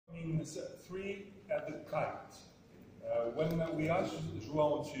means 3 at the kite. When we asked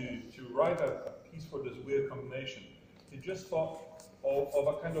João to write a piece for this weird combination, he just thought of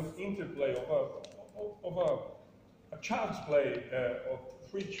a kind of interplay, of a child's play of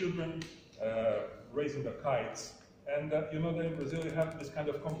 3 children raising the kites. And you know that in Brazil you have this kind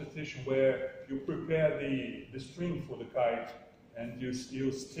of competition where you prepare the string for the kite and you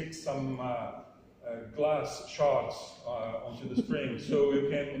stick some glass shards onto the string so you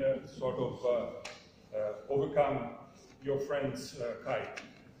can sort of overcome your friend's kite.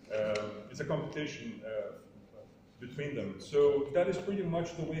 It's a competition between them. So that is pretty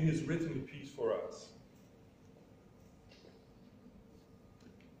much the way he's written the piece for us.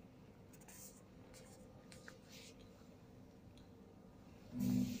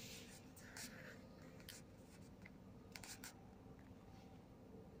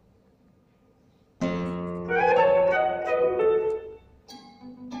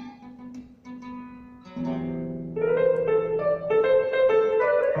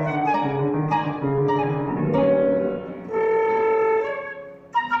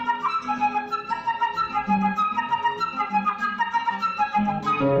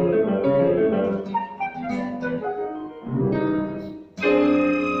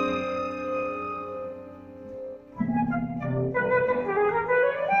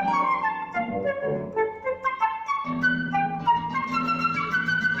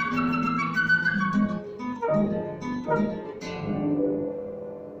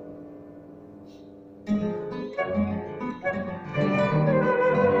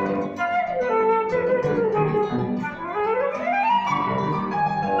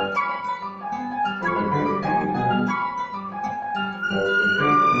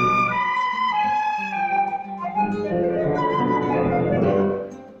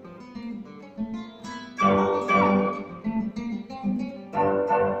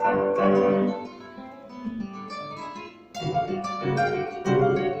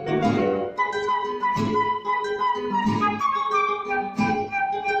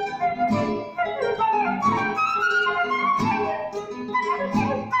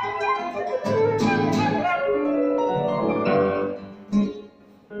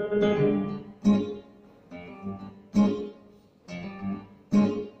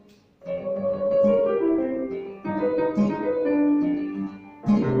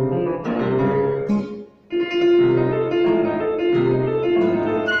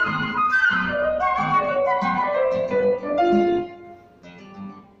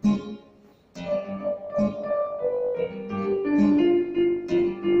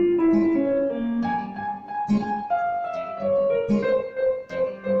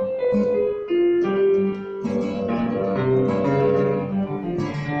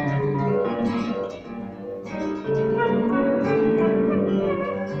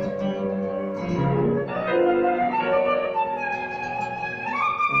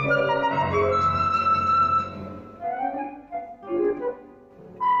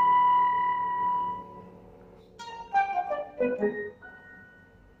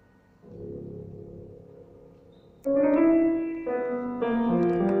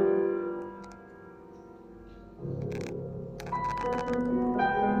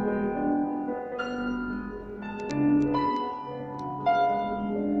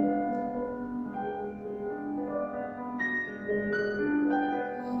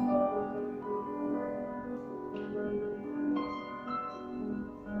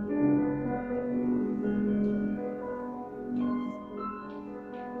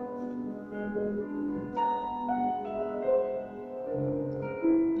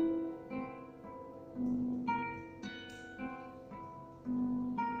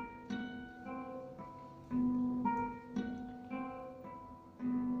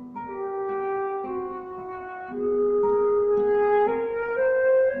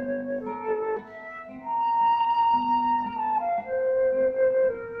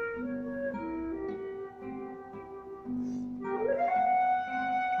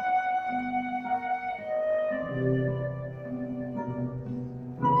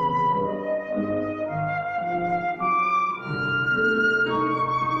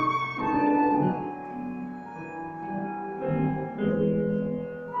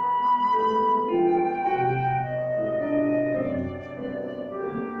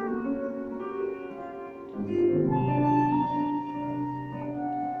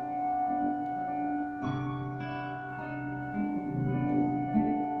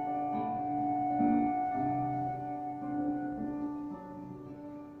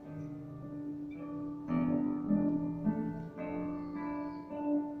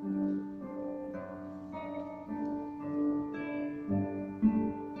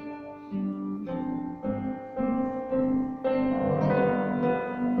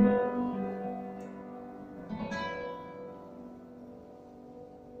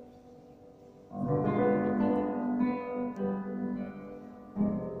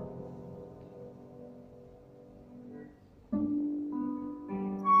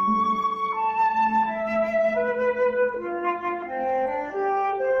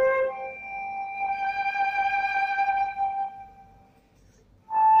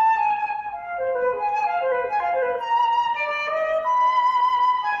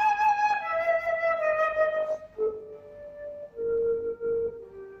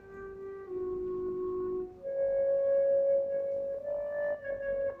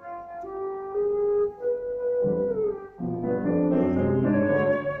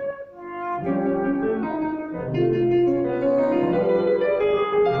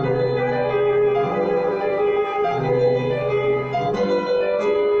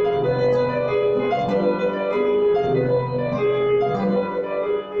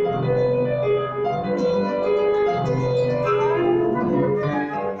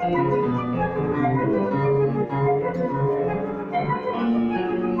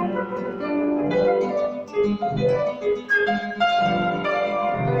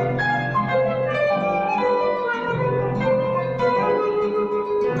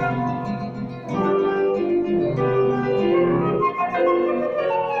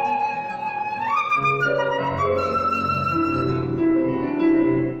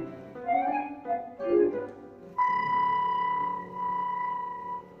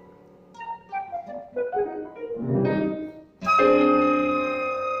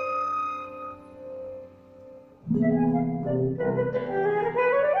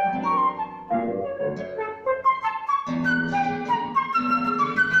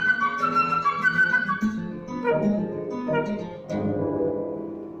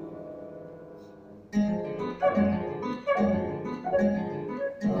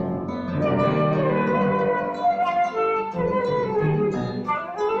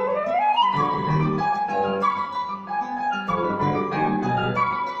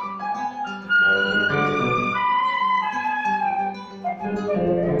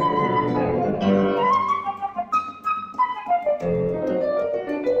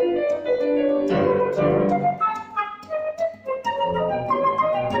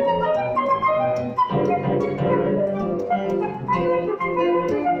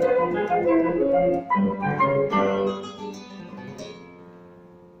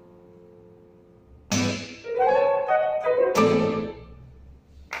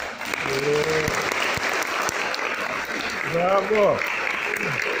 Bravo!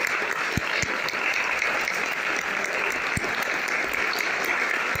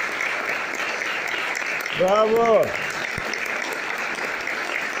 Bravo!